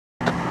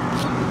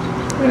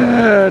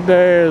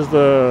Today is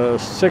the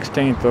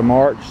 16th of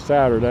March,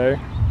 Saturday.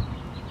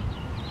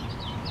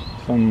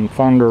 Some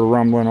thunder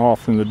rumbling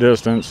off in the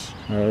distance,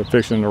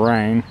 fixing to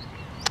rain.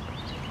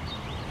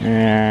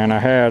 And I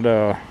had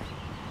a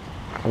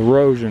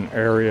erosion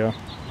area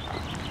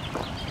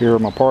here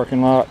in my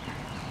parking lot.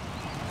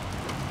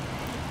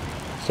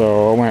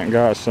 So I went and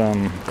got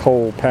some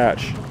cold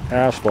patch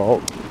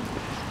asphalt.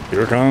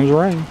 Here comes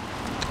rain.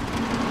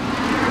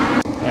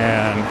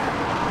 And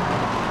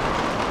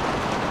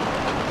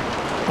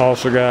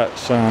also got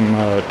some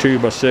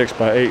 2x6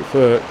 by 8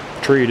 foot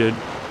treated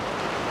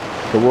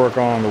to work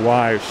on the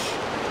wife's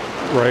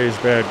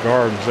raised bed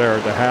gardens there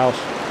at the house.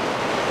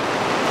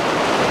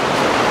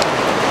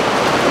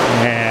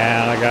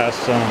 And I got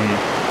some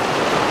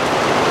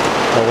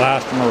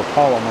elastomer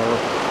polymer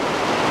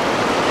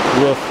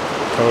roof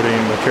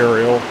coating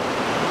material.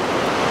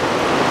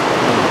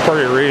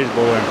 Pretty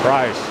reasonable in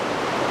price.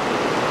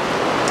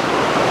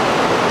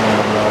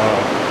 And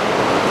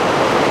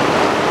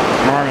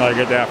normally I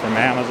get that from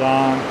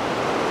Amazon,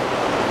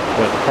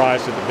 but the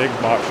price at the big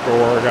box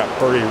store got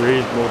pretty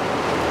reasonable.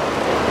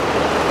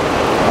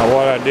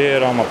 What I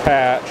did on my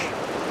patch,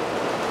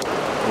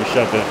 we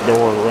shut this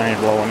door, the rain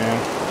blowing in.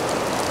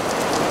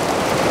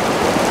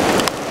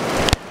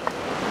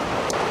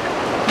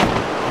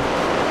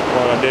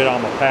 What I did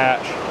on my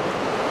patch,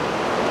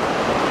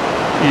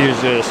 use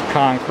this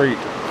concrete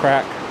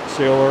crack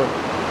sealer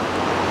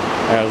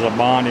as a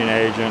bonding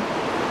agent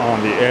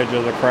on the edge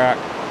of the crack,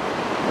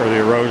 or the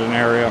erosion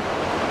area,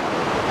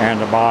 and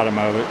the bottom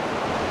of it.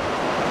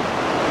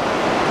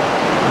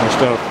 And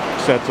stuff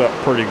sets up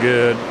pretty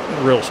good,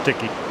 real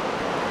sticky.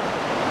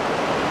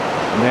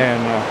 And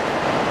then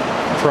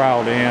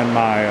troweled in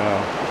my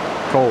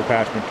cold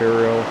patch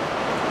material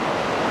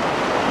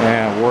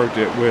and worked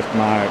it with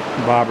my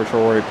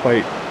vibratory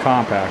plate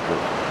compactor.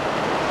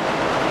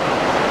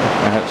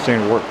 And it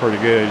seemed to work pretty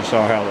good. You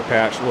saw how the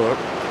patch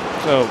looked.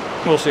 So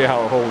we'll see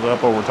how it holds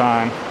up over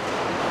time.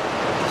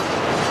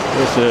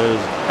 This is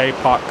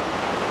APOC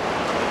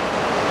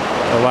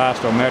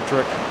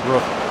Elastometric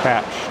Roof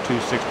Patch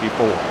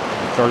 264,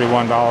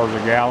 $31 a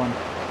gallon,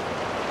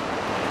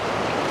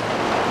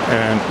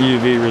 and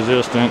UV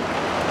resistant,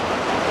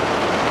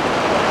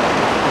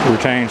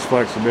 retains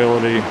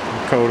flexibility,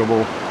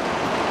 coatable,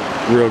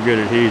 real good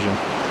adhesion.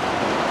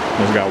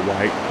 It's got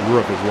white, the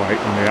roof is white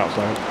on the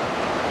outside.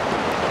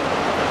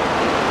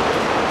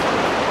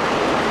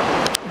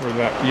 Where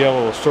that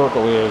yellow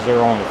circle is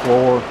there on the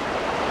floor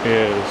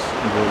is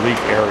the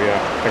leak area.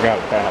 I got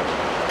it patched.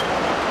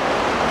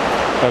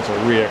 That's a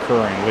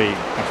reoccurring leak.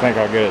 I think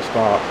I'll get it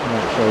stopped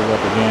when it shows up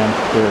again.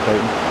 It's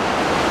irritating.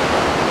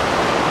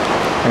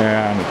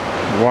 And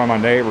one of my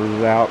neighbors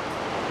is out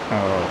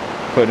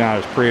putting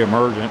out his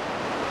pre-emergent.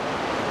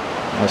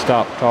 I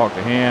stopped to talk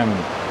to him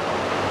and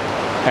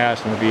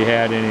asked him if he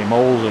had any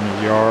moles in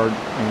his yard,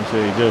 and he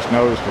said he just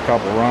noticed a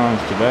couple runs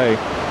today.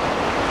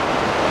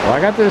 Well, I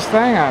got this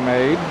thing I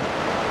made,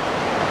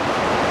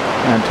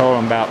 and told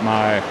him about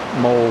my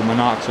mold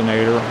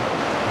monoxinator.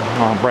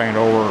 I'll bring it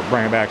over,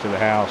 bring it back to the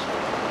house.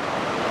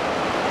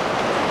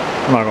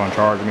 I'm not going to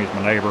charge him, he's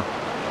my neighbor.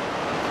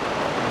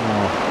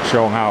 I'll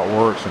show him how it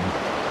works and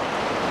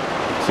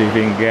see if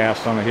he can gas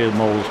some of his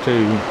molds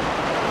too.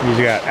 He's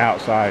got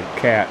outside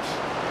cats,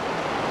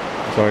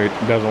 so he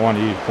doesn't want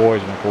to use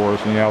poison, of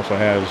course, and he also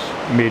has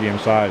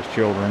medium-sized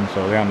children,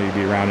 so they don't need to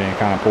be around any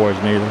kind of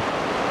poison either.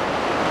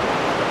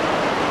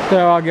 So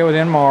I'll get with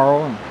him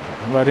tomorrow and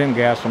let him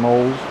gas some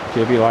molds,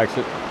 see if he likes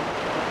it.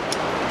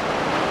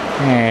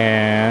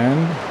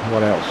 And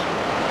what else?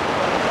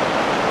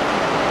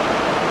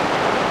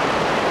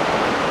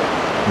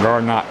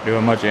 Garden not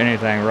doing much of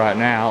anything right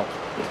now.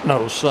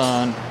 No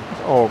sun.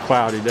 It's all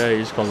cloudy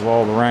days because of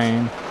all the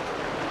rain.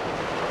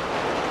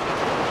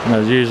 And I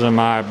was using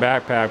my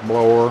backpack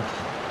blower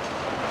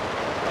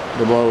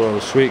to blow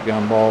those sweet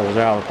gum balls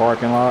out of the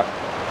parking lot.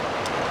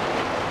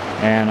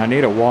 And I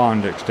need a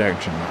wand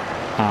extension.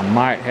 I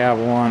might have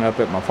one up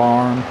at my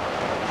farm.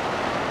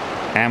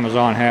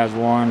 Amazon has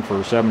one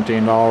for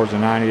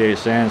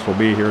 $17.98. Will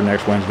be here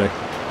next Wednesday.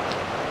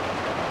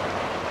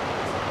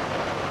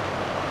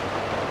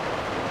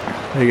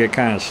 They get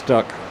kind of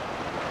stuck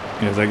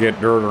if they get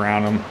dirt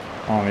around them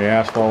on the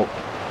asphalt,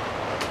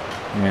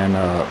 and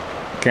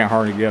can't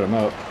hardly get them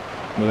up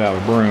without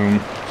a broom.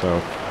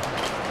 So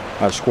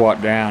I squat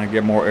down and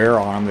get more air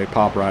on them. They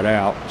pop right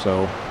out.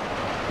 So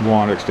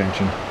wand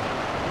extension.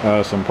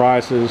 Some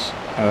prices.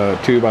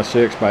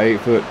 2x6 by 8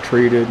 foot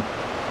treated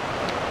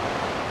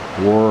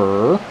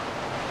were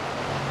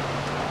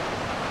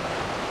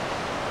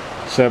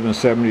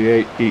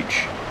 $7.78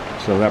 each,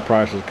 so that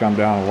price has come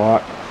down a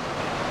lot.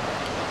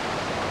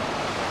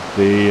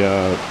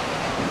 The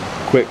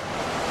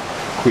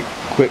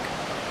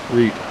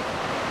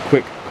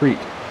Quickcrete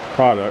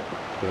product,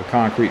 the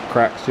concrete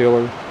crack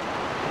sealer,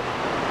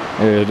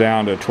 is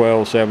down to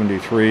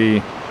 $12.73.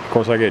 Of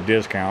course, I get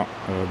discount,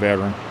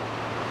 veteran.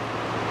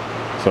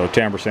 So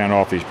 10%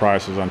 off these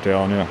prices, I'm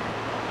telling you.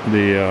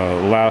 The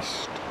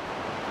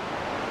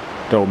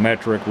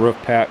elastometric roof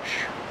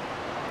patch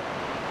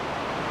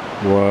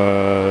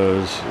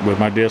was, with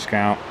my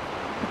discount,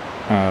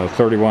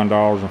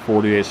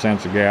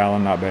 $31.48 a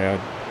gallon, not bad.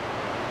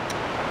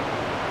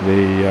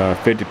 The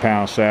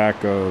 50-pound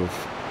sack of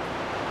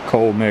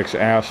cold mix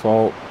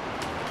asphalt,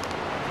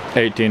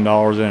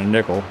 $18 and a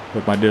nickel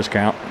with my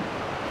discount.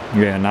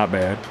 Yeah, not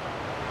bad.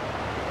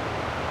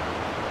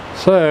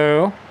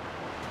 So,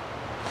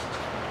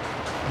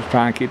 just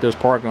trying to keep this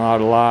parking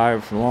lot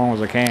alive as long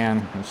as I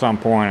can. At some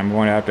point I'm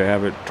going to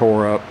have it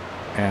tore up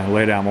and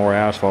lay down more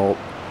asphalt.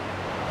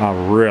 I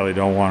really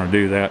don't want to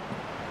do that.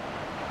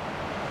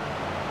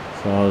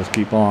 So I'll just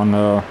keep on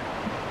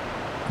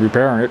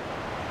repairing it.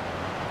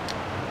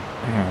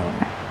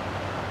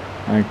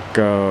 I think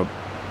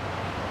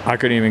I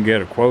couldn't even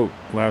get a quote.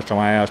 Last time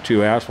I asked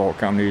 2 asphalt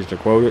companies to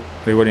quote it,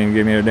 they wouldn't even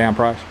give me a damn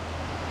price.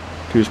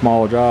 Too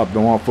small a job,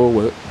 don't want to fool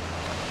with it.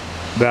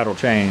 That'll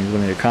change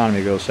when the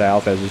economy goes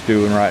south, as it's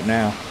doing right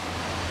now.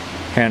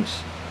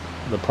 Hence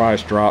the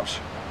price drops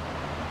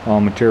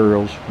on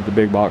materials at the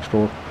big box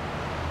store.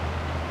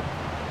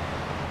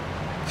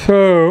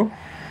 So,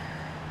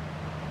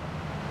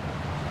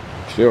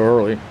 still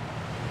early.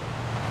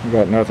 We've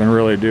got nothing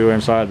really to do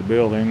inside the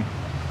building.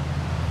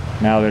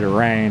 Now that it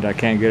rained, I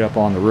can't get up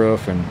on the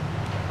roof and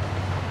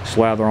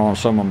slather on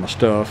some of my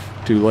stuff.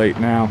 Too late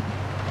now.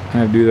 I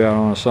have to do that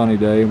on a sunny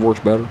day. It works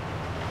better.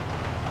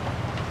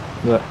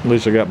 But at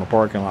least I got my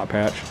parking lot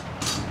patched.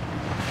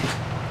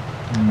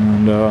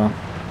 And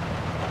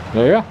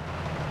so yeah,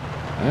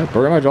 that's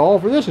pretty much all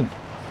for this one.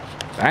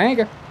 Thank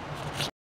you.